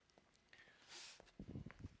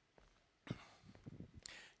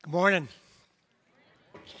Good morning.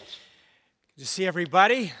 Good to see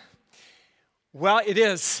everybody. Well, it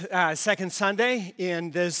is second Sunday in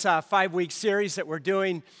this 5-week series that we're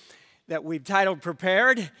doing that we've titled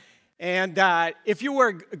Prepared. And if you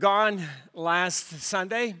were gone last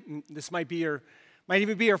Sunday, this might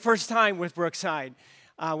even be your first time with Brookside.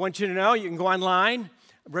 I want you to know you can go online,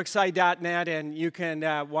 brookside.net, and you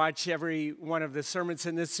can watch every one of the sermons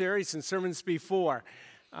in this series and sermons before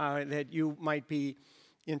that you might be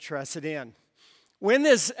interested in. In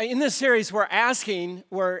this series, we're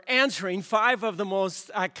answering 5 of the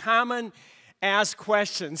most common asked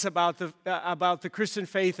questions about the Christian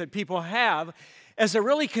faith that people have as they're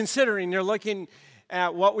really considering. They're looking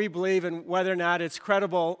at what we believe and whether or not it's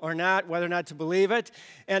credible or not, whether or not to believe it.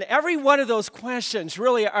 And every one of those questions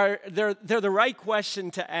really they're the right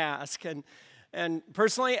question to ask. And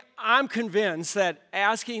personally, I'm convinced that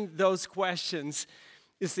asking those questions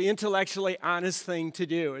is the intellectually honest thing to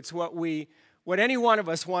do. It's what any one of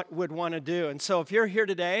us would want to do. And so if you're here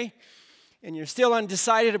today and you're still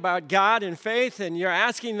undecided about God and faith and you're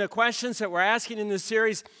asking the questions that we're asking in this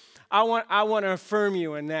series, I want to affirm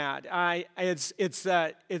you in that. It's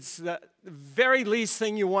the very least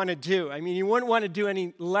thing you want to do. I mean, you wouldn't want to do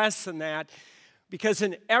any less than that, because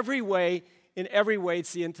in every way,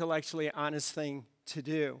 it's the intellectually honest thing to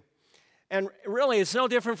do. And really, it's no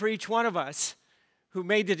different for each one of us who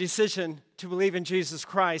made the decision to believe in Jesus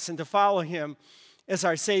Christ and to follow Him as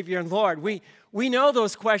our Savior and Lord. We know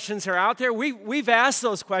those questions are out there. We've asked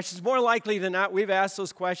those questions. More likely than not, we've asked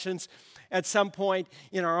those questions at some point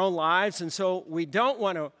in our own lives, and so we don't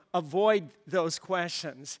want to avoid those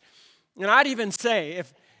questions. And I'd even say,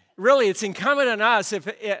 if really it's incumbent on us,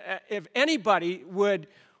 if anybody would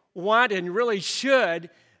want and really should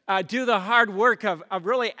do the hard work of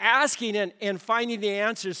really asking and finding the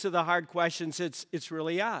answers to the hard questions, it's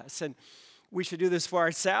really us. And we should do this for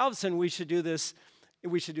ourselves, and we should do this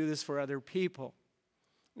for other people.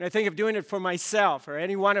 And I think of doing it for myself, or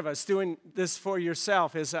any one of us doing this for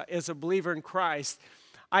yourself as a believer in Christ.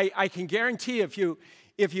 I can guarantee if you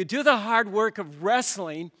do the hard work of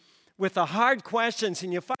wrestling with the hard questions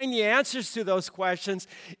and you find the answers to those questions,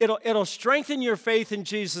 it'll strengthen your faith in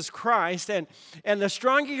Jesus Christ. And the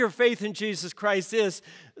stronger your faith in Jesus Christ is,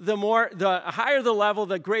 the higher the level,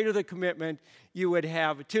 the greater the commitment you would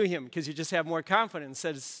have to Him, because you just have more confidence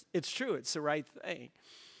that it's true, it's the right thing.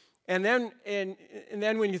 And then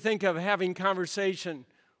when you think of having conversation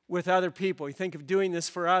with other people, you think of doing this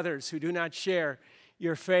for others who do not share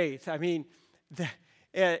your faith. I mean,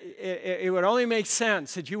 it would only make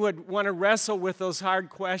sense that you would want to wrestle with those hard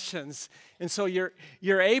questions. And so you're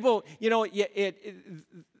able,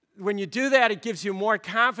 when you do that, it gives you more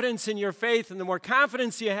confidence in your faith. And the more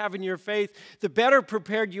confidence you have in your faith, the better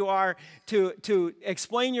prepared you are to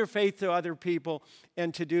explain your faith to other people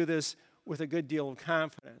and to do this with a good deal of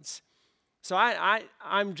confidence. So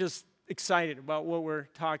I'm just excited about what we're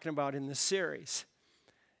talking about in this series.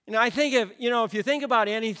 I think if you think about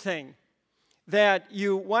anything that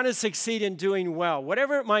you want to succeed in doing well,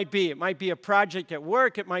 whatever it might be a project at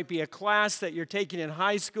work, it might be a class that you're taking in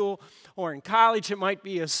high school or in college, it might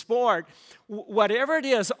be a sport, whatever it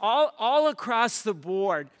is, all across the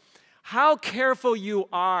board, how careful you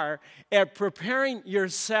are at preparing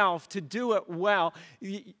yourself to do it well,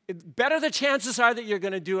 better the chances are that you're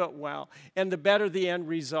going to do it well, and the better the end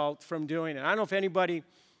result from doing it. I don't know if anybody,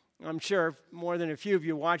 I'm sure more than a few of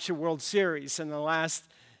you watched the World Series in last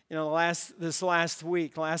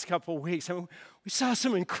couple of weeks. I mean, we saw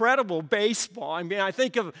some incredible baseball. I mean, I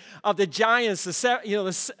think of the Giants, the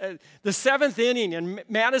 7th inning, and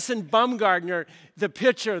Madison Bumgarner, the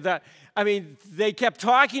pitcher. They kept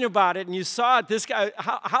talking about it, and you saw it. This guy,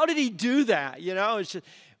 how did he do that? It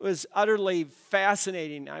was utterly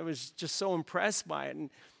fascinating. I was just so impressed by it. And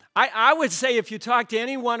I would say if you talk to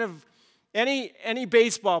any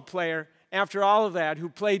baseball player after all of that who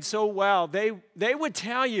played so well, they would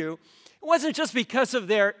tell you it wasn't just because of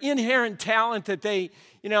their inherent talent that they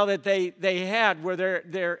had where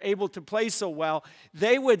they're able to play so well.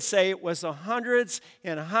 They would say it was the hundreds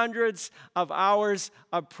and hundreds of hours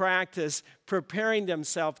of practice preparing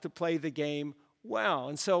themselves to play the game well.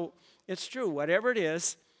 And so it's true, whatever it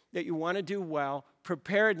is that you want to do well,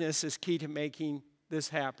 preparedness is key to making this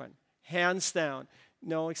happen. Hands down,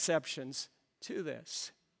 no exceptions to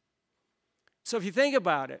this. So if you think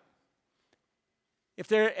about it,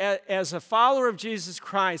 as a follower of Jesus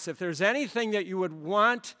Christ, if there's anything that you would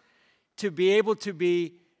want to be able to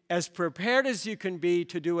be as prepared as you can be,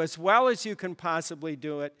 to do as well as you can possibly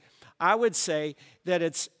do it, I would say that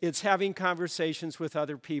it's having conversations with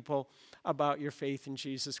other people about your faith in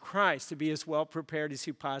Jesus Christ, to be as well prepared as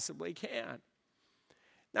you possibly can.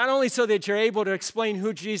 Not only so that you're able to explain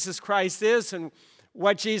who Jesus Christ is and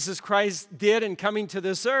what Jesus Christ did in coming to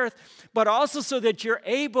this earth, but also so that you're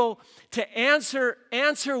able to answer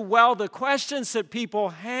well the questions that people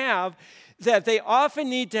have that they often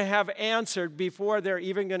need to have answered before they're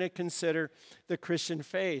even going to consider the Christian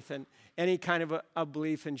faith and any kind of a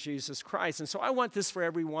belief in Jesus Christ. And so I want this for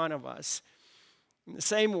every one of us. In the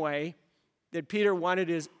same way that Peter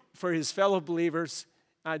wanted for his fellow believers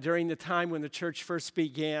during the time when the church first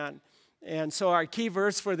began. And so our key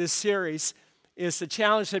verse for this series is the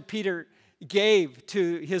challenge that Peter gave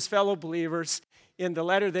to his fellow believers in the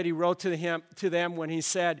letter that he wrote to them when he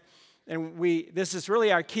said, and this is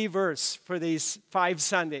really our key verse for these 5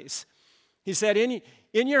 Sundays. He said, in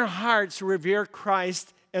your hearts revere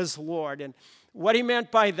Christ as Lord. And what he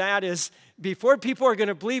meant by that is before people are going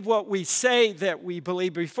to believe what we say that we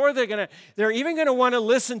believe, before they're even going to want to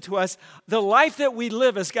listen to us, the life that we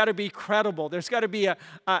live has got to be credible. There's got to be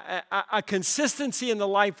a consistency in the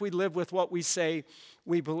life we live with what we say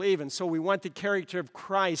we believe. And so we want the character of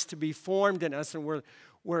Christ to be formed in us, and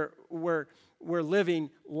we're living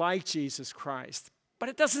like Jesus Christ. But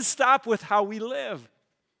it doesn't stop with how we live.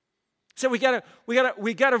 So we gotta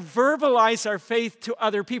verbalize our faith to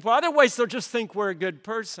other people. Otherwise, they'll just think we're a good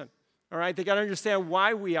person. All right? They got to understand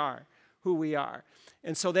why we are who we are.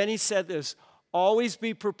 And so then he said this, always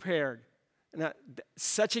be prepared. And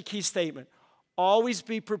such a key statement. Always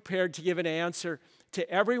be prepared to give an answer to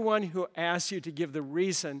everyone who asks you to give the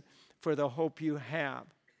reason for the hope you have.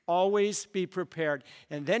 Always be prepared.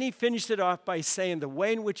 And then he finished it off by saying the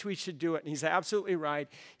way in which we should do it, and he's absolutely right.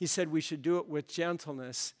 He said we should do it with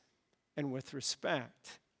gentleness and with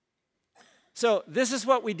respect. So this is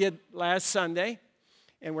what we did last Sunday.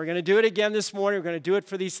 And we're going to do it again this morning. We're going to do it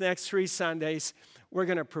for these next 3 Sundays. We're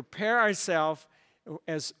going to prepare ourselves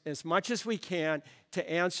as much as we can to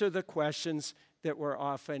answer the questions that we're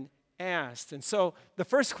often asked. And so the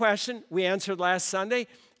first question we answered last Sunday,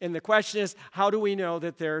 and the question is, how do we know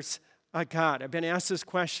that there's a God? I've been asked this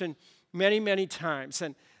question many, many times,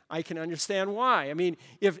 and I can understand why. I mean,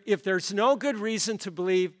 if there's no good reason to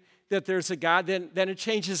believe that there's a God, then it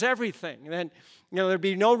changes everything. Then there'd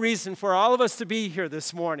be no reason for all of us to be here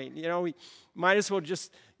this morning. We might as well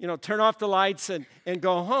just, turn off the lights and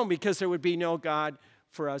go home because there would be no God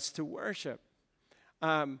for us to worship.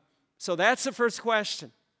 So that's the first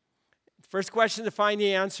question. First question to find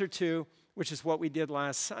the answer to, which is what we did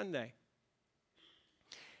last Sunday.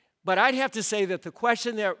 But I'd have to say that the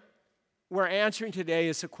question that we're answering today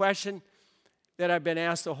is a question that I've been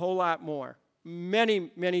asked a whole lot more, many,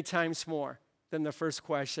 many times more than the first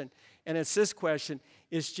question. And it's this question,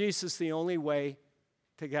 is Jesus the only way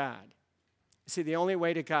to God? Is he the only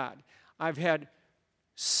way to God? I've had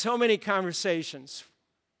so many conversations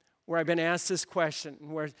where I've been asked this question,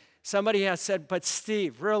 where somebody has said, but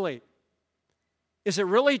Steve, really, is it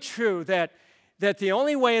really true that the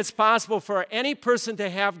only way it's possible for any person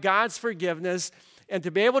to have God's forgiveness and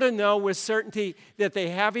to be able to know with certainty that they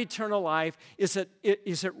have eternal life, is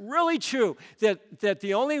it really true that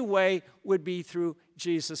the only way would be through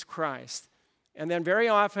Jesus Christ? And then very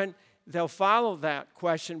often they'll follow that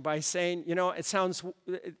question by saying,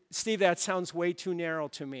 Steve, that sounds way too narrow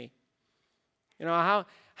to me.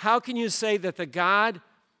 How can you say that the God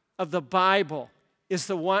of the Bible is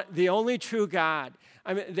the only true God?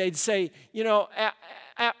 I mean, they'd say, you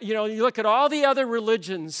look at all the other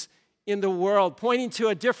religions in the world pointing to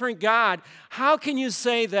a different God. How can you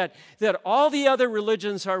say that all the other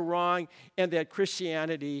religions are wrong and that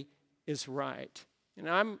Christianity is right? And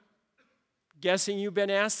I'm guessing you've been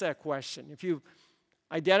asked that question. If you've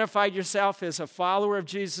identified yourself as a follower of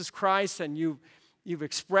Jesus Christ and you've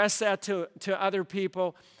expressed that to other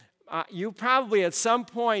people, you probably at some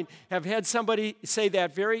point have had somebody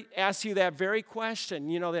ask you that very question.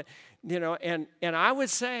 And I would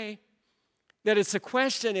say that it's a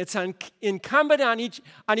question. It's incumbent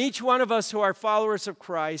on each one of us who are followers of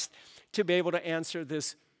Christ to be able to answer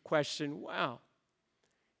this question well.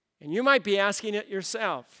 And you might be asking it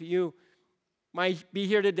yourself. You might be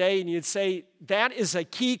here today and you'd say, that is a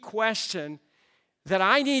key question that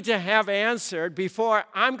I need to have answered before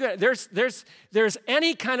there's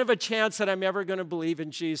any kind of a chance that I'm ever going to believe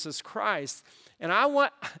in Jesus Christ. And I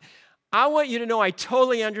want you to know I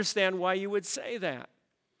totally understand why you would say that.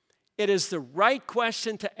 It is the right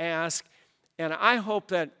question to ask, and I hope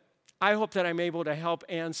that I'm able to help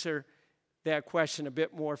answer that question a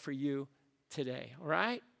bit more for you today, all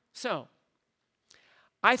right? So,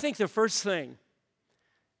 I think the first thing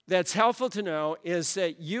that's helpful to know is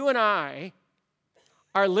that you and I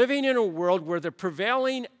are living in a world where the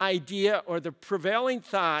prevailing idea or the prevailing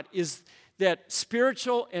thought is that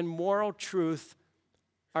spiritual and moral truth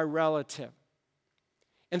are relative.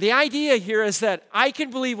 And the idea here is that I can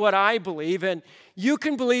believe what I believe, and you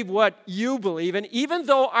can believe what you believe. And even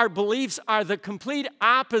though our beliefs are the complete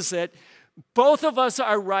opposite, both of us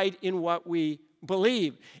are right in what we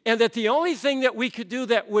believe. And that the only thing that we could do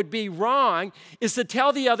that would be wrong is to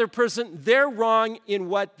tell the other person they're wrong in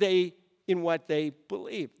what they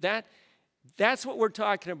believe. That's what we're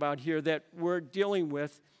talking about here, that we're dealing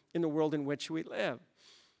with in the world in which we live.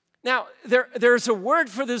 Now, there's a word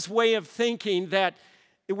for this way of thinking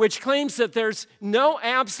which claims that there's no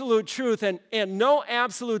absolute truth and no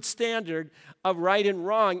absolute standard of right and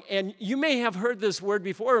wrong. And you may have heard this word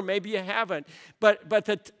before, or maybe you haven't. But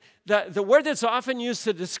the word that's often used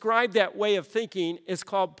to describe that way of thinking is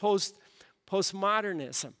called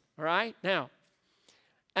postmodernism. All right? Now,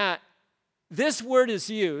 this word is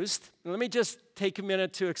used. Let me just take a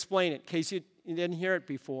minute to explain it in case you didn't hear it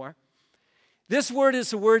before. This word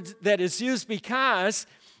is a word that is used because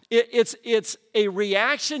it's a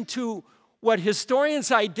reaction to what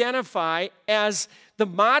historians identify as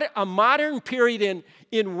a modern period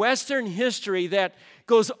in Western history that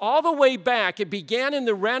goes all the way back. It began in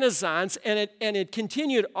the Renaissance, and it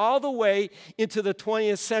continued all the way into the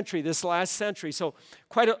 20th century, this last century. So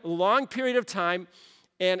quite a long period of time,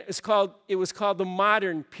 and it was called the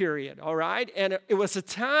modern period, all right? And it was a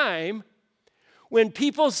time when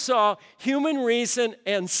people saw human reason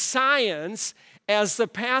and science as the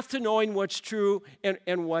path to knowing what's true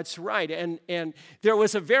and what's right. And there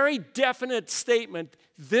was a very definite statement,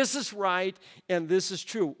 this is right and this is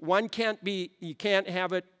true. You can't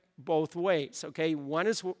have it both ways, okay? One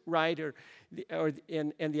is right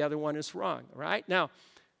and the other one is wrong, all right? Now,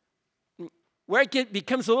 where it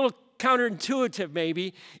becomes a little counterintuitive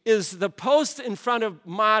maybe is the post in front of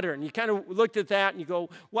modern. You kind of looked at that and you go,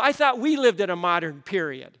 well, I thought we lived in a modern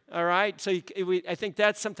period, all right? So I think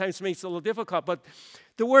that sometimes makes it a little difficult, but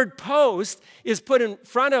the word post is put in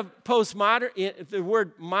front of postmodern, the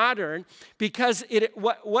word modern, because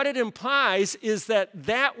what it implies is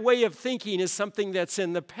that way of thinking is something that's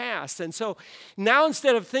in the past. And so now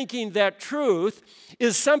instead of thinking that truth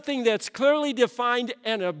is something that's clearly defined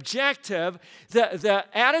and objective, the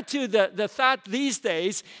attitude, the thought these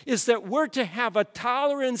days is that we're to have a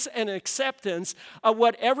tolerance and acceptance of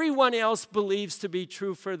what everyone else believes to be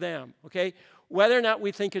true for them, okay? Whether or not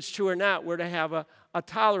we think it's true or not, we're to have a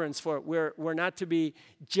tolerance for it. We're not to be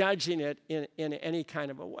judging it in any kind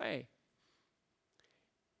of a way.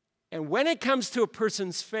 And when it comes to a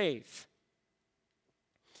person's faith,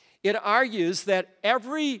 it argues that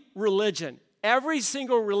every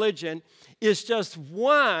single religion is just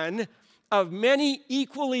one of many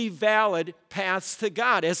equally valid paths to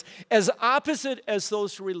God, as opposite as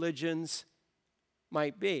those religions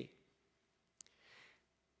might be.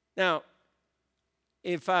 Now,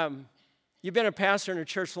 if you've been a pastor in a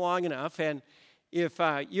church long enough, and if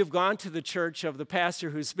you've gone to the church of the pastor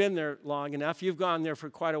who's been there long enough, you've gone there for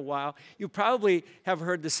quite a while, you probably have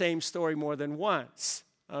heard the same story more than once,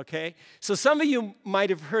 okay? So some of you might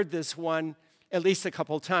have heard this one at least a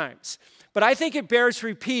couple times. But I think it bears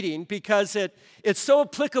repeating because it's so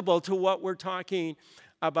applicable to what we're talking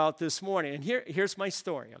about this morning. And here's my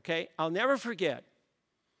story, okay? I'll never forget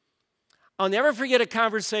a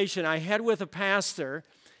conversation I had with a pastor,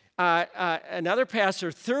 another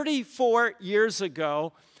pastor 34 years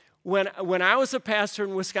ago when I was a pastor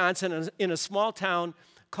in Wisconsin in a small town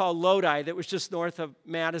called Lodi that was just north of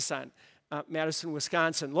Madison,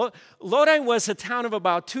 Wisconsin. Lodi was a town of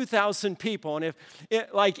about 2,000 people, and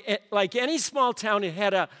like any small town, it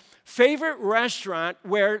had a favorite restaurant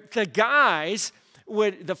where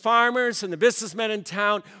the farmers and the businessmen in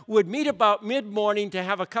town would meet about mid-morning to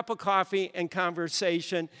have a cup of coffee and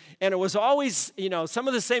conversation. And it was always, some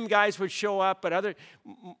of the same guys would show up, but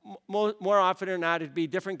more often or not, it'd be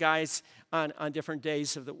different guys on different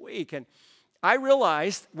days of the week. And I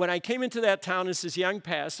realized when I came into that town as this young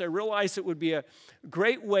pastor, I realized it would be a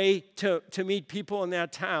great way to meet people in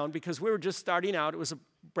that town because we were just starting out. It was a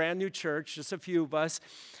brand new church, just a few of us.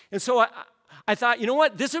 And so I thought, you know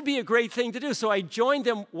what, this would be a great thing to do. So I joined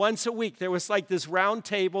them once a week. There was like this round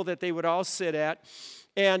table that they would all sit at.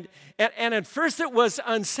 And at first it was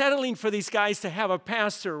unsettling for these guys to have a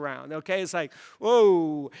pastor around, okay? It's like,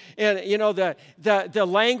 whoa. And, the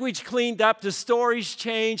language cleaned up, the stories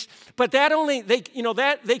changed. But they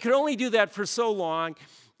could only do that for so long.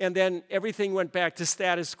 And then everything went back to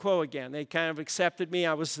status quo again. They kind of accepted me.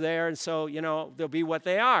 I was there. And so, they'll be what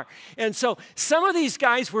they are. And so some of these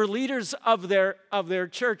guys were leaders of their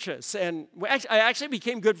churches. And I actually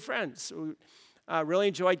became good friends. Really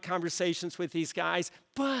enjoyed conversations with these guys.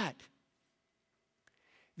 But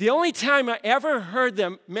The only time I ever heard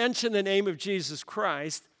them mention the name of Jesus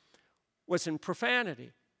Christ was in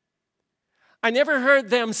profanity. I never heard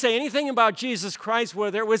them say anything about Jesus Christ where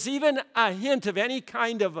there was even a hint of any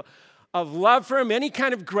kind of love for him, any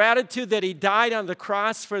kind of gratitude that he died on the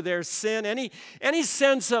cross for their sin, any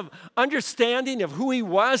sense of understanding of who he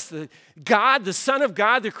was, the God, the Son of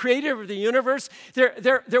God, the creator of the universe.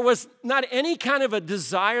 There was not any kind of a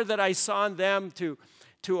desire that I saw in them to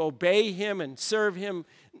obey him and serve him.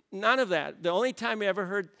 None of that. The only time I ever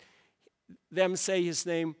heard them say his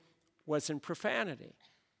name was in profanity.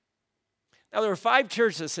 Now, there were 5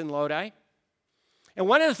 churches in Lodi. And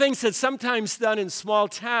one of the things that's sometimes done in small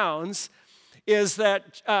towns is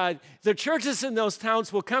that the churches in those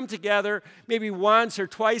towns will come together maybe once or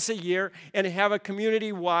twice a year and have a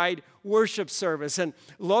community-wide worship service. And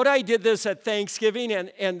Lodi did this at Thanksgiving,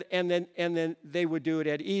 and then they would do it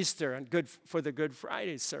at Easter and for the Good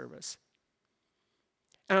Friday service.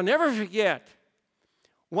 And I'll never forget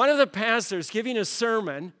one of the pastors giving a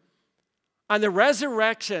sermon on the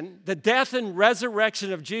resurrection, the death and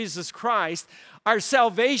resurrection of Jesus Christ, our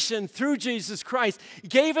salvation through Jesus Christ,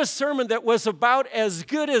 gave a sermon that was about as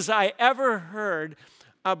good as I ever heard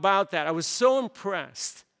about that. I was so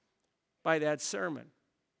impressed by that sermon.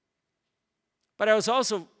 But I was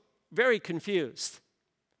also very confused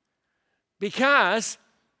because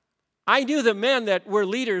I knew the men that were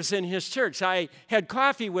leaders in his church. I had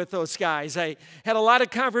coffee with those guys. I had a lot of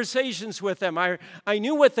conversations with them. I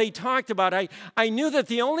knew what they talked about. I knew that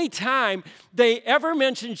the only time they ever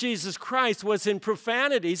mentioned Jesus Christ was in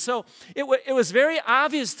profanity. So it was very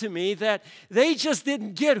obvious to me that they just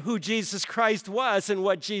didn't get who Jesus Christ was and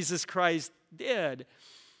what Jesus Christ did.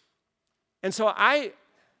 And so I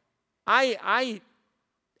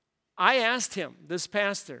asked him, this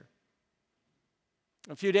pastor,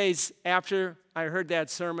 a few days after I heard that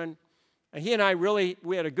sermon, he and I we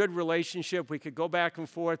had a good relationship. We could go back and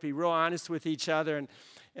forth, be real honest with each other.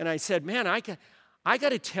 And I said, man, I got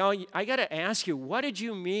to tell you, I got to ask you, what did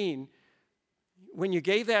you mean when you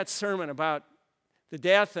gave that sermon about the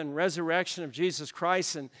death and resurrection of Jesus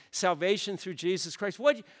Christ and salvation through Jesus Christ?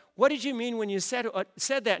 What did you mean when you said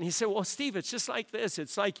that? And he said, well, Steve, it's just like this.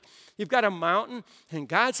 It's like you've got a mountain, and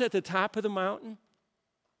God's at the top of the mountain.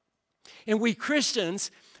 And we Christians,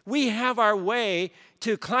 we have our way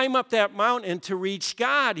to climb up that mountain to reach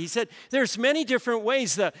God. He said there's many different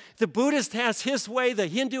ways. The Buddhist has his way, the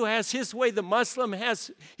Hindu has his way, the Muslim has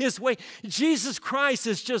his way. Jesus Christ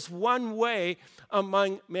is just one way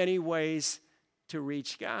among many ways to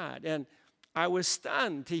reach God. And I was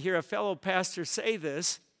stunned to hear a fellow pastor say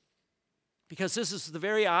this, because this is the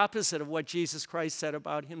very opposite of what Jesus Christ said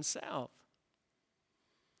about himself.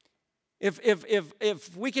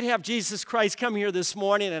 If we could have Jesus Christ come here this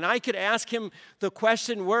morning and I could ask him the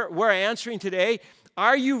question we're answering today,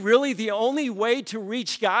 are you really the only way to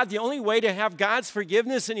reach God, the only way to have God's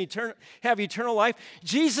forgiveness and have eternal life?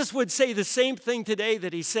 Jesus would say the same thing today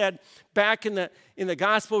that he said back in the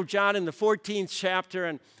Gospel of John in the 14th chapter,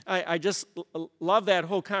 and I just love that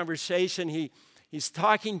whole conversation. He's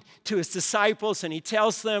talking to his disciples, and he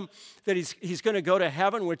tells them that he's going to go to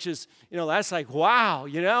heaven, which is, that's like, wow,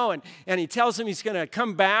 and he tells them he's going to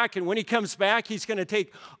come back, and when he comes back, he's going to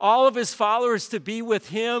take all of his followers to be with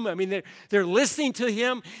him. I mean, they're listening to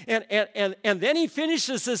him, and then he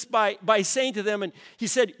finishes this by saying to them, and he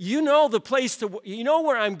said, you know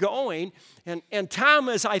where I'm going, and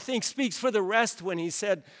Thomas, I think, speaks for the rest when he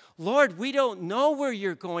said, Lord, we don't know where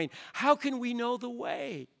you're going. How can we know the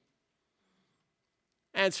way?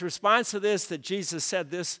 And it's in response to this that Jesus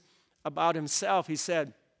said this about himself. He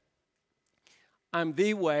said, I'm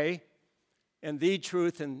the way and the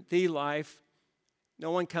truth and the life.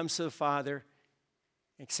 No one comes to the Father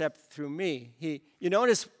except through me. You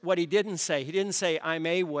notice what he didn't say. He didn't say, I'm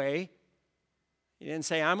a way. He didn't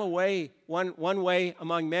say, I'm a way, one way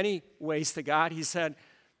among many ways to God. He said,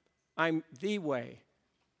 I'm the way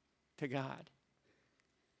to God.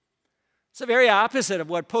 It's the very opposite of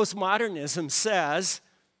what postmodernism says,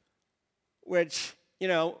 which,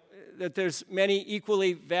 that there's many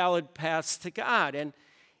equally valid paths to God. And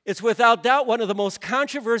it's without doubt one of the most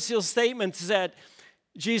controversial statements that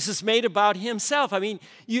Jesus made about himself. I mean,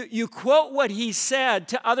 you quote what he said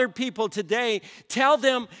to other people today, tell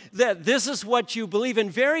them that this is what you believe, and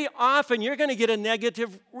very often you're going to get a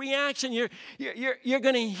negative reaction. You're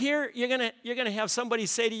going to have somebody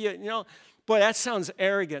say to you, boy, that sounds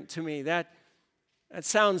arrogant to me. That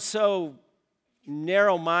sounds so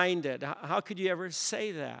narrow-minded. How could you ever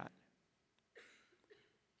say that?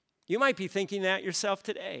 You might be thinking that yourself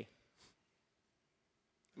today.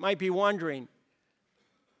 You might be wondering,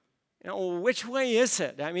 which way is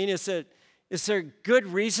it? I mean, is Is there good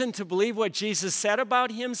reason to believe what Jesus said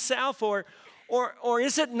about himself? Or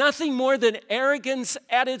is it nothing more than arrogance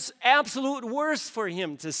at its absolute worst for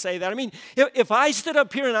him to say that? I mean, if I stood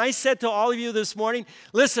up here and I said to all of you this morning,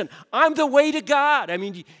 listen, I'm the way to God. I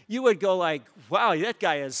mean, you would go like, wow, that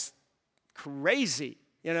guy is crazy,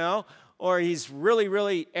 or he's really,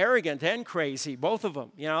 really arrogant and crazy, both of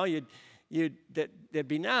them. That'd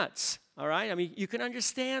be nuts, all right? I mean, you can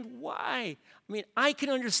understand why. I mean, I can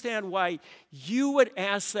understand why you would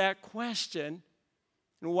ask that question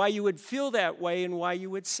and why you would feel that way and why you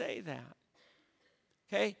would say that,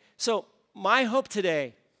 okay? So my hope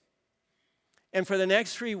today and for the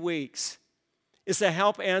next 3 weeks is to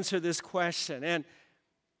help answer this question. And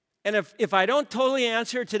if I don't totally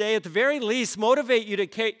answer it today, at the very least, motivate you to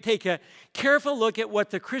take a careful look at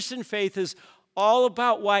what the Christian faith is all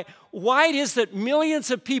about. Why it is that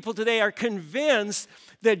millions of people today are convinced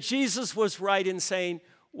that Jesus was right in saying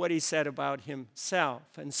what he said about himself.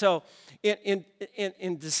 And so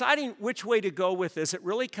in deciding which way to go with this, it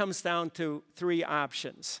really comes down to 3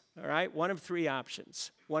 options, all right? One of 3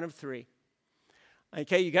 options, one of 3.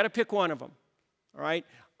 Okay, you got to pick one of them, all right?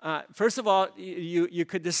 First of all, you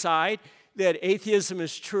could decide that atheism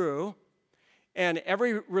is true and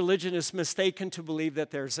every religion is mistaken to believe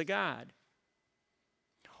that there's a God.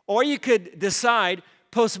 Or you could decide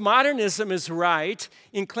postmodernism is right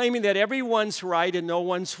in claiming that everyone's right and no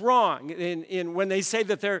one's wrong. When they say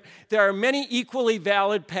that there are many equally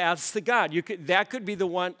valid paths to God. That could be the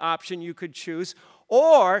one option you could choose.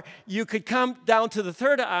 Or you could come down to the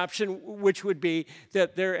third option, which would be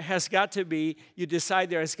that you decide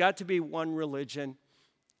there has got to be one religion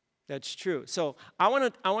that's true. So I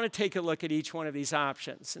want to take a look at each one of these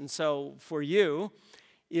options. And so for you,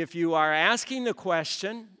 if you are asking the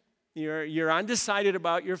question, you're undecided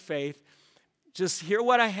about your faith, just hear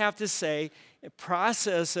what I have to say, and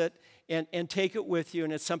process it, and take it with you,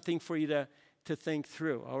 and it's something for you to think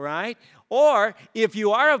through, all right? Or if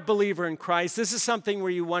you are a believer in Christ, this is something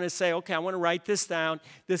where you want to say, okay, I want to write this down.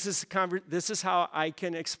 This is how I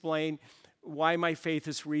can explain why my faith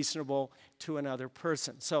is reasonable to another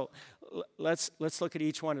person. So let's look at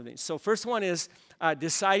each one of these. So first one is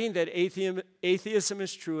deciding that atheism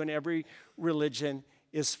is true and every religion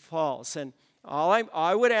is false. And all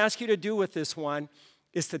I would ask you to do with this one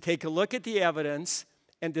is to take a look at the evidence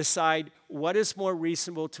and decide what is more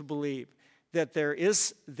reasonable to believe, that there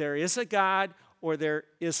is a God or there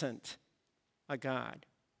isn't a God.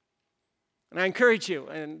 And I encourage you,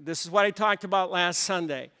 and this is what I talked about last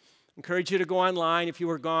Sunday, I encourage you to go online if you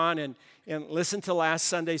were gone and listen to last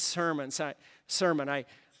Sunday's sermon.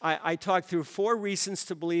 I talked through 4 reasons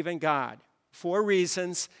to believe in God, 4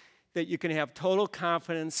 reasons that you can have total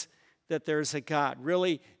confidence that there's a God.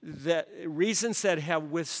 Really, the reasons that have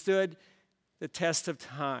withstood the test of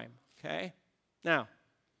time, okay? Now,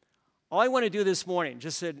 all I want to do this morning,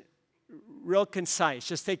 just real concise,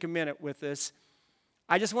 just take a minute with this.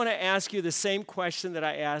 I just want to ask you the same question that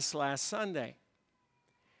I asked last Sunday.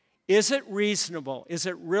 Is it reasonable? Is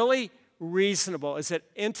it really reasonable? Is it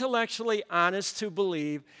intellectually honest to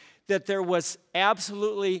believe that there was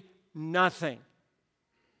absolutely nothing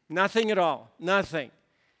at all, nothing?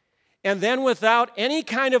 And then without any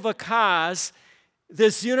kind of a cause,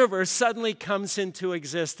 this universe suddenly comes into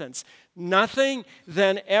existence. Nothing,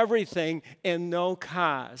 then everything, and no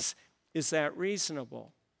cause. Is that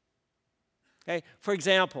reasonable? Okay, for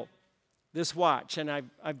example, this watch, and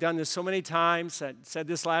I've done this so many times. I said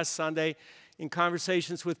this last Sunday in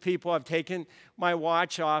conversations with people. I've taken my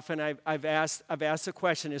watch off and I've asked the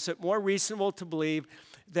question, is it more reasonable to believe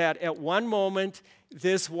that at one moment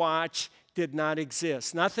this watch did not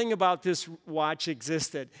exist? Nothing about this watch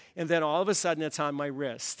existed, and then all of a sudden it's on my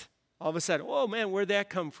wrist. All of a sudden, oh man, where'd that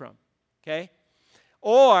come from? Okay?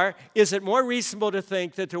 Or is it more reasonable to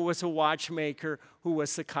think that there was a watchmaker who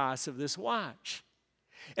was the cause of this watch?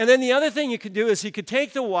 And then the other thing you could do is you could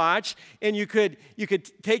take the watch and you could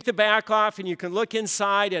take the back off and you can look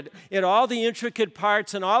inside at all the intricate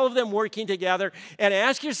parts and all of them working together and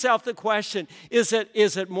ask yourself the question, is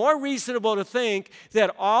it more reasonable to think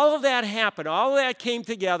that all of that happened, all of that came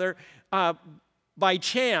together by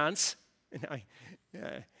chance,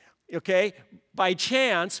 okay, by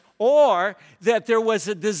chance, or that there was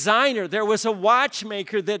a designer, there was a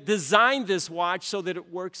watchmaker that designed this watch so that it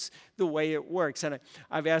works the way it works? And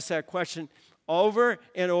I've asked that question over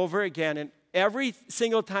and over again, and every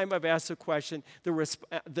single time I've asked the question,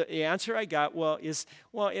 the answer I got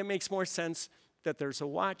it makes more sense that there's a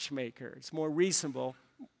watchmaker. It's more reasonable,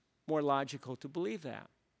 more logical to believe that.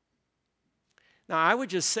 Now, I would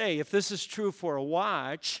just say, if this is true for a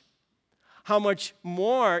watch, how much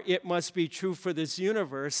more it must be true for this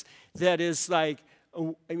universe that is like,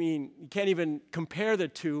 I mean, you can't even compare the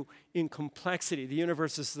two in complexity. The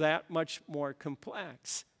universe is that much more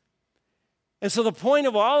complex. And so the point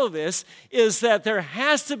of all of this is that there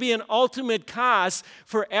has to be an ultimate cause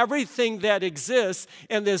for everything that exists,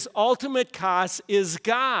 and this ultimate cause is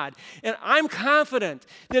God. And I'm confident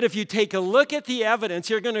that if you take a look at the evidence,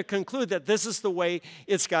 you're going to conclude that this is the way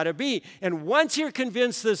it's got to be. And once you're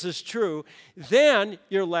convinced this is true, then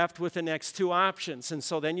you're left with the next two options. And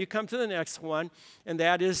so then you come to the next one, and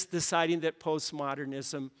that is deciding that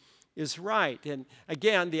postmodernism is right. And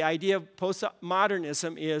again, the idea of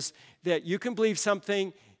postmodernism is that you can believe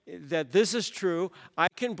something, that this is true. I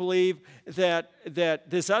can believe that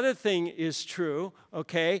this other thing is true,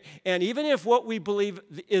 okay? And even if what we believe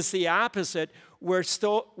is the opposite, we're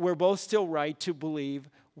both still right to believe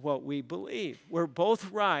what we believe. We're both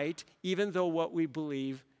right, even though what we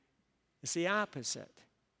believe is the opposite.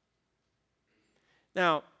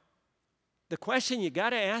 Now, the question you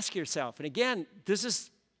got to ask yourself, and again, this is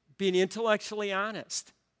being intellectually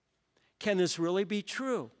honest. Can this really be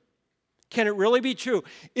true? Can it really be true?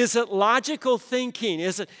 Is it logical thinking?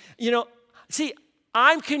 Is it, see,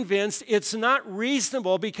 I'm convinced it's not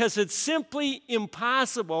reasonable because it's simply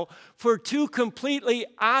impossible for two completely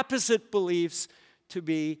opposite beliefs to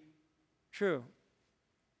be true.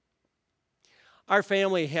 Our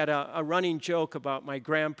family had a running joke about my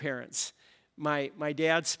grandparents, my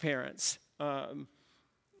dad's parents.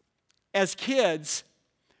 As kids,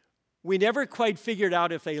 we never quite figured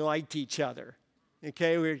out if they liked each other,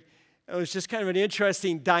 okay? It was just kind of an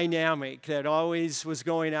interesting dynamic that always was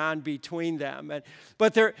going on between them.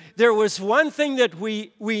 But there was one thing that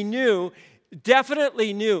we knew,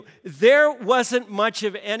 definitely knew. There wasn't much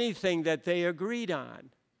of anything that they agreed on,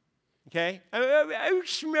 okay? I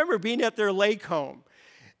just remember being at their lake home.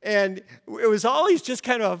 And it was always just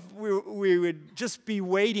kind of, we would just be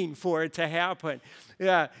waiting for it to happen.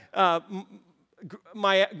 Yeah.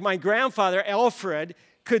 My grandfather, Alfred,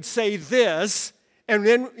 could say this, and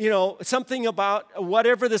then, something about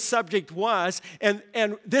whatever the subject was, and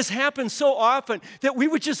this happened so often that we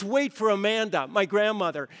would just wait for Amanda, my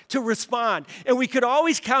grandmother, to respond. And we could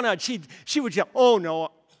always count on, she would yell, "Oh,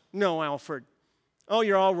 no, Alfred. Oh,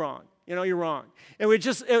 you're all wrong. You're wrong." And we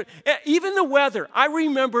just, even the weather, I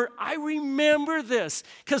remember this,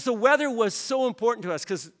 because the weather was so important to us,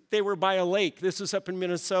 because they were by a lake. This was up in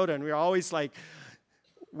Minnesota, and we were always like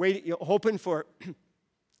waiting, hoping for,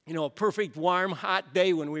 a perfect, warm, hot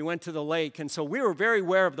day when we went to the lake. And so we were very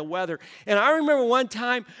aware of the weather. And I remember one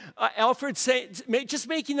time, Alfred just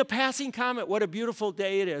making the passing comment, "What a beautiful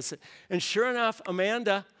day it is." And sure enough,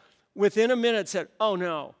 Amanda, within a minute, said, "Oh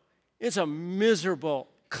no, it's a miserable,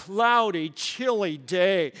 cloudy, chilly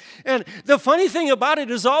day." And the funny thing about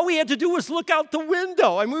it is all we had to do was look out the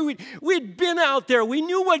window. I mean, we'd been out there. We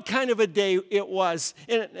knew what kind of a day it was.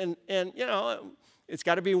 And it's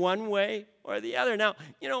got to be one way or the other. Now,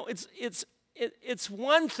 it's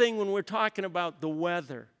one thing when we're talking about the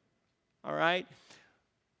weather, all right?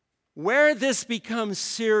 Where this becomes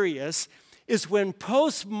serious is when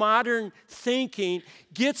postmodern thinking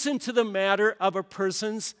gets into the matter of a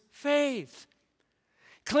person's faith.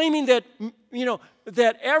 Claiming that,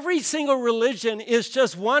 that every single religion is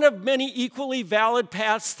just one of many equally valid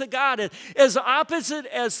paths to God, as opposite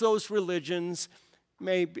as those religions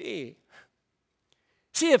may be.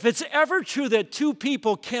 See, if it's ever true that two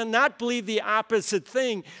people cannot believe the opposite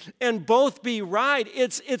thing and both be right,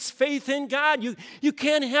 it's faith in God. You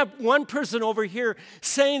can't have one person over here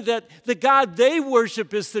saying that the God they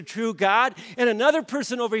worship is the true God, and another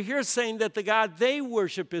person over here saying that the God they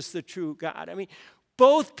worship is the true God. I mean,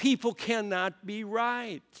 both people cannot be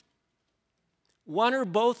right. One or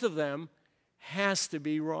both of them has to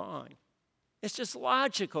be wrong. It's just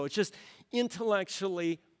logical. It's just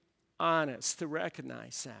intellectually honest to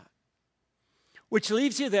recognize that. Which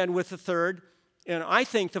leaves you then with the third, and I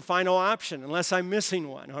think the final option, unless I'm missing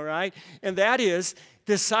one, all right? And that is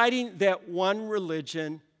deciding that one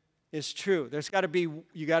religion is true.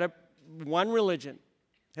 One religion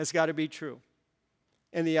has got to be true,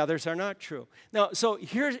 and the others are not true. Now, so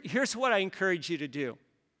here's what I encourage you to do.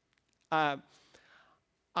 I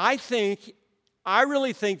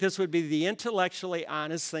really think this would be the intellectually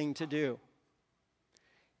honest thing to do.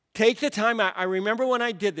 Take the time, I remember when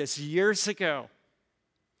I did this years ago.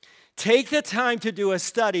 Take the time to do a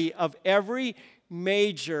study of every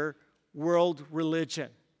major world religion,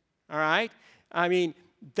 all right? I mean,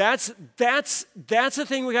 that's the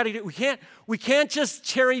thing we got to do. We can't just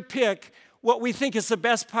cherry pick what we think is the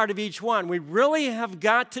best part of each one. We really have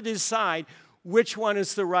got to decide which one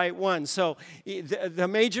is the right one. So the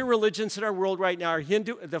major religions in our world right now are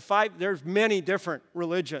Hindu. There's many different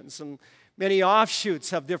religions and many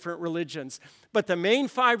offshoots of different religions. But the main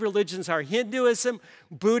 5 religions are Hinduism,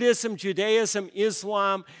 Buddhism, Judaism,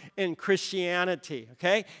 Islam, and Christianity,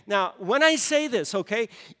 okay? Now, when I say this, okay,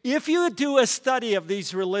 if you do a study of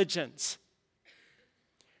these religions,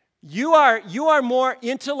 you are more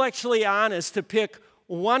intellectually honest to pick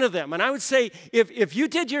one of them. And I would say if you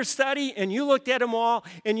did your study and you looked at them all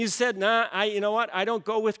and you said, nah, you know what, I don't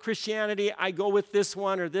go with Christianity, I go with this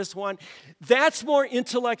one or this one, that's more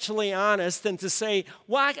intellectually honest than to say,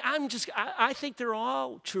 well, I think they're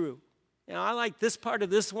all true. You know, I like this part of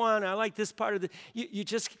this one, I like this part of the, you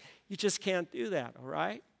just can't do that, all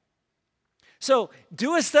right? So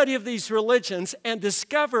do a study of these religions and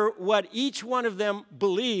discover what each one of them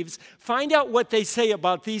believes. Find out what they say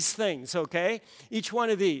about these things, okay? Each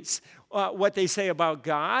one of these. What they say about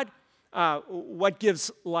God, what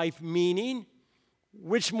gives life meaning,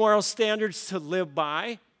 which moral standards to live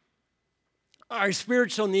by, our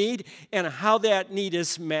spiritual need and how that need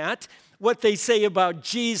is met, what they say about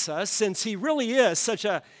Jesus, since he really is such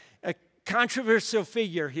a controversial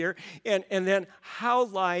figure here, and then how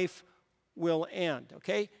life will end,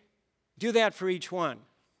 okay? Do that for each one,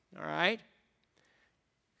 all right?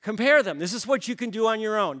 Compare them. This is what you can do on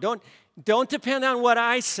your own. Don't depend on what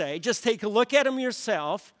I say. Just take a look at them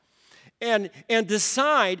yourself and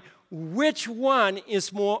decide which one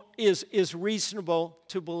is reasonable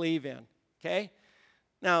to believe in, okay?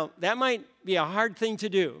 Now, that might be a hard thing to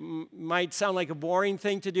do. Might sound like a boring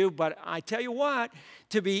thing to do, but I tell you what,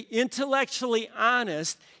 to be intellectually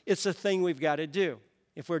honest, it's a thing we've got to do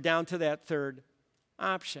if we're down to that third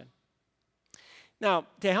option. Now,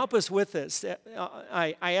 to help us with this,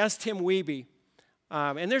 I asked Tim Wiebe,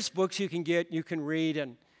 and there's books you can get, you can read,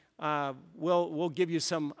 and we'll give you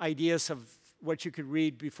some ideas of what you could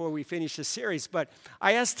read before we finish the series. But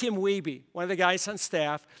I asked Tim Wiebe, one of the guys on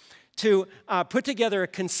staff, to put together a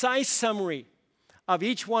concise summary of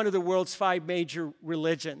each one of the world's 5 major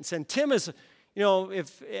religions. And Tim is, you know,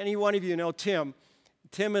 if any one of you know Tim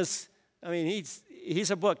is, I mean,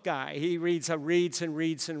 he's a book guy. He reads and reads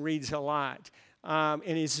a lot. And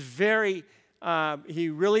he's he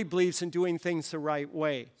really believes in doing things the right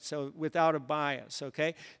way, so without a bias,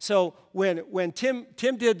 okay? So when Tim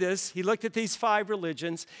did this, he looked at these 5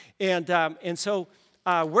 religions, and so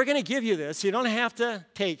we're going to give you this. You don't have to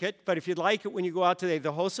take it, but if you'd like it when you go out today,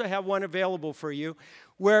 the hosts will have one available for you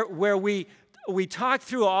where we talk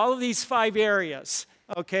through all of these 5 areas.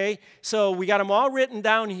 Okay, so we got them all written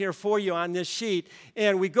down here for you on this sheet,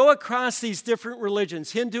 and we go across these different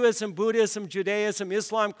religions: Hinduism, Buddhism, Judaism,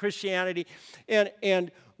 Islam, Christianity,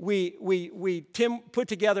 and Tim put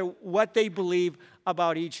together what they believe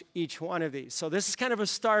about each one of these. So this is kind of a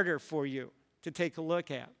starter for you to take a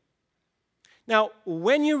look at. Now,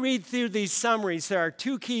 when you read through these summaries, there are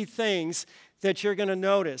 2 key things that you're going to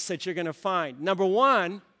notice, that you're going to find. Number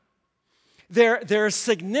one, there are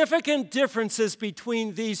significant differences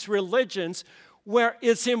between these religions where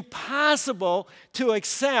it's impossible to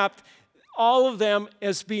accept all of them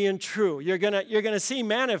as being true. You're gonna see,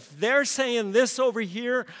 man, if they're saying this over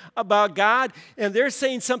here about God and they're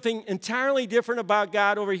saying something entirely different about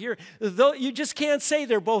God over here, you just can't say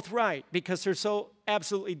they're both right because they're so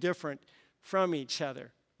absolutely different from each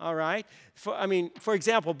other. All right? For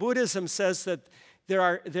example, Buddhism says that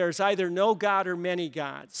there's either no God or many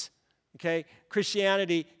gods. Okay?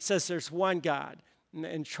 Christianity says there's one God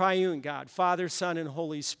and triune God, Father, Son, and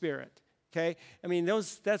Holy Spirit. Okay? I mean, you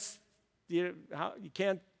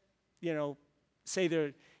can't, say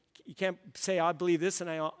you can't say I believe this and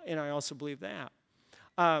I also believe that.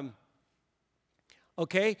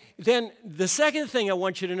 Okay? Then the second thing I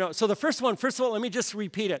want you to know, so the first of all, let me just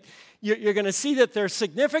repeat it. You're going to see that there are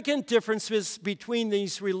significant differences between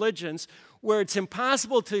these religions where it's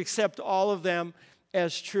impossible to accept all of them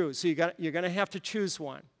as true. So you're going to have to choose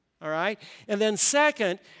one, all right? And then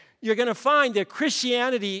second, you're going to find that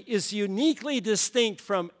Christianity is uniquely distinct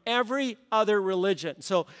from every other religion.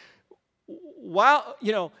 So while,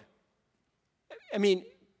 if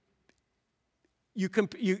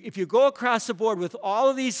you go across the board with all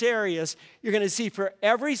of these areas, you're going to see for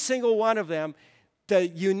every single one of them, the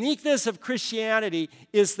uniqueness of Christianity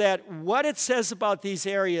is that what it says about these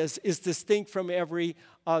areas is distinct from every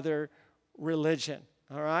other religion,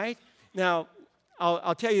 all right? Now,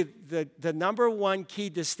 I'll tell you the number one key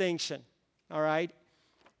distinction, all right?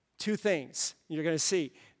 2 things you're going to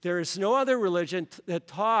see. There is no other religion that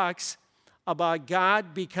talks about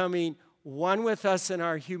God becoming one with us in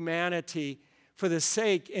our humanity for the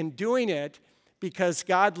sake in doing it because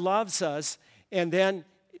God loves us, and then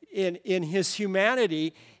in his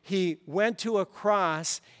humanity, he went to a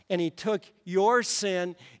cross and he took your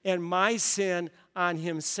sin and my sin on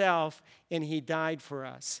himself, and he died for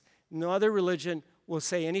us. No other religion will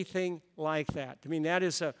say anything like that. I mean, that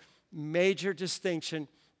is a major distinction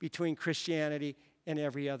between Christianity and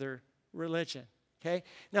every other religion. Okay?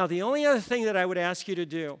 Now, the only other thing that I would ask you to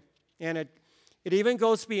do, and it even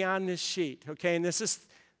goes beyond this sheet, okay? And this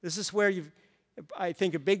is where I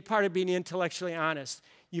think a big part of being intellectually honest.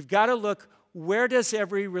 You've got to look, where does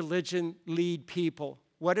every religion lead people?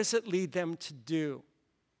 What does it lead them to do?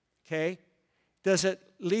 Okay? Does it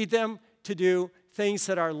lead them to do things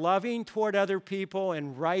that are loving toward other people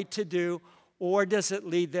and right to do, or does it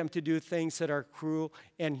lead them to do things that are cruel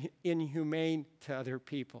and inhumane to other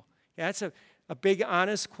people? That's a big,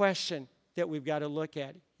 honest question that we've got to look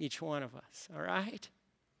at, each one of us, all right?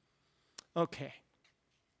 Okay.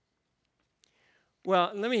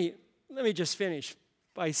 Well, let me just finish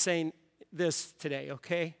by saying this today,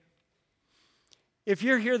 okay? If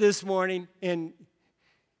you're here this morning and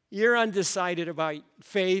you're undecided about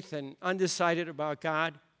faith and undecided about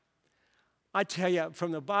God, I tell you,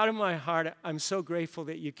 from the bottom of my heart, I'm so grateful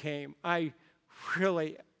that you came. I'm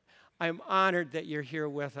honored that you're here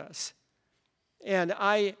with us. And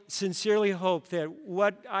I sincerely hope that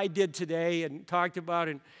what I did today and talked about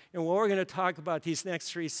and what we're going to talk about these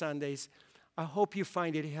next 3 Sundays, I hope you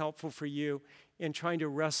find it helpful for you in trying to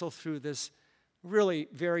wrestle through this really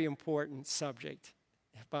very important subject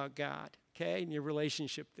about God, okay, and your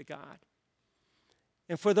relationship to God.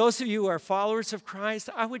 And for those of you who are followers of Christ,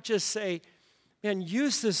 I would just say, man,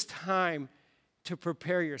 use this time to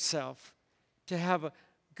prepare yourself, to have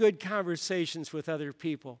good conversations with other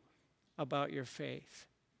people about your faith.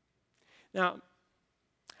 Now,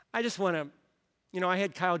 I just want to, I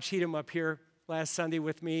had Kyle Cheatham up here last Sunday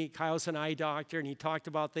with me. Kyle's an eye doctor, and he talked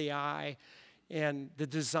about the eye and the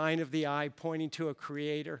design of the eye pointing to a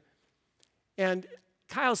creator. And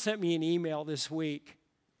Kyle sent me an email this week,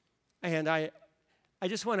 and I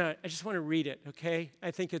just want to read it, okay?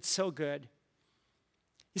 I think it's so good.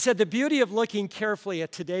 He said, the beauty of looking carefully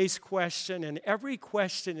at today's question and every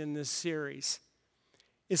question in this series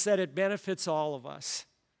is that it benefits all of us,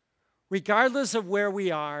 regardless of where we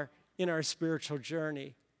are in our spiritual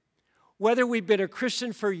journey. Whether we've been a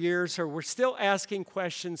Christian for years or we're still asking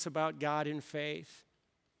questions about God and faith.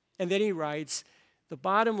 And then he writes, the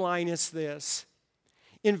bottom line is this: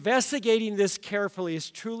 investigating this carefully is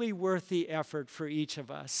truly worth the effort for each of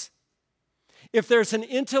us. If there's an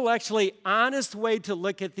intellectually honest way to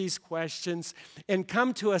look at these questions and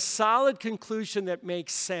come to a solid conclusion that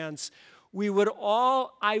makes sense, we would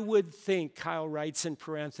all, I would think, Kyle writes in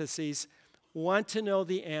parentheses, want to know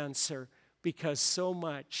the answer because so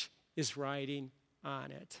much is riding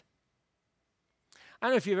on it. I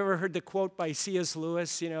don't know if you've ever heard the quote by C.S.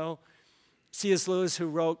 Lewis, C.S. Lewis, who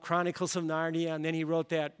wrote Chronicles of Narnia, and then he wrote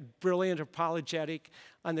that brilliant apologetic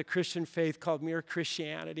on the Christian faith called Mere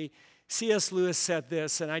Christianity. C.S. Lewis said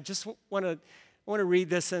this, and I just want to read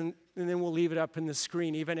this, and then we'll leave it up on the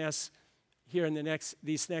screen, even as here in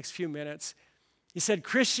these next few minutes. He said,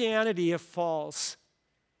 Christianity, if false,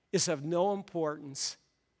 is of no importance,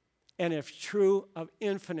 and if true, of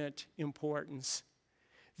infinite importance.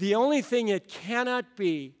 The only thing it cannot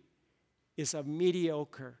be is of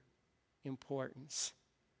mediocre importance.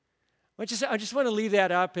 I just want to leave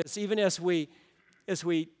that up even as we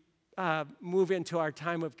move into our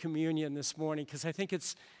time of communion this morning, because I think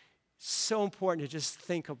it's so important to just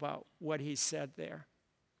think about what he said there.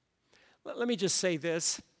 Let me just say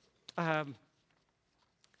this. Our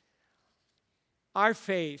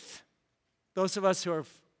faith, those of us who are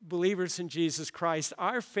believers in Jesus Christ,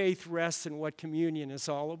 our faith rests in what communion is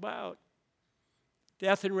all about.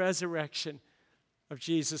 Death and resurrection of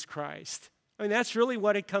Jesus Christ. I mean, that's really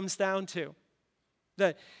what it comes down to.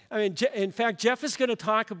 In fact, Jeff is going to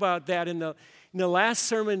talk about that in the last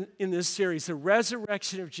sermon in this series, the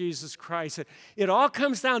resurrection of Jesus Christ. It all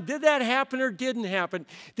comes down, did that happen or didn't happen?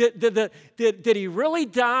 Did he really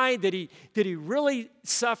die? Did he really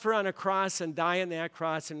suffer on a cross and die on that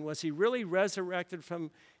cross? And was he really resurrected from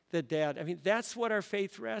the dead? I mean, that's what our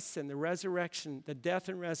faith rests in, the resurrection, the death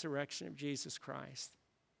and resurrection of Jesus Christ.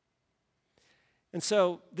 And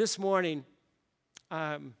so this morning,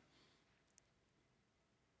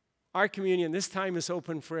 our communion, this time is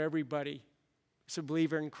open for everybody who's a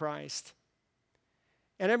believer in Christ.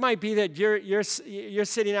 And it might be that you're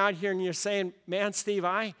sitting out here and you're saying, man, Steve,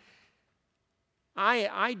 I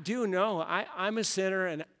do know I'm a sinner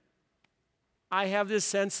and I have this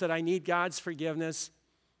sense that I need God's forgiveness,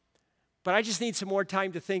 but I just need some more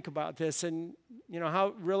time to think about this and how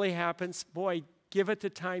it really happens. Boy, give it the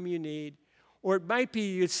time you need. Or it might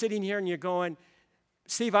be you're sitting here and you're going,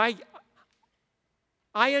 Steve, I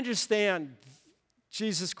understand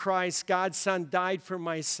Jesus Christ, God's Son, died for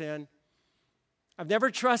my sin. I've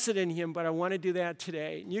never trusted in him, but I want to do that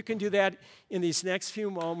today. And you can do that in these next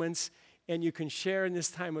few moments, and you can share in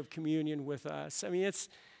this time of communion with us. I mean, it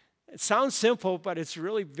sounds simple, but it's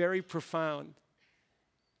really very profound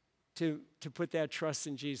to put that trust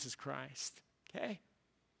in Jesus Christ. Okay?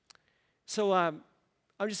 So I'm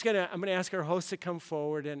going to ask our host to come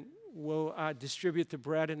forward, and we'll distribute the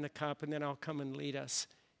bread and the cup, and then I'll come and lead us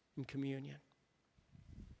in communion.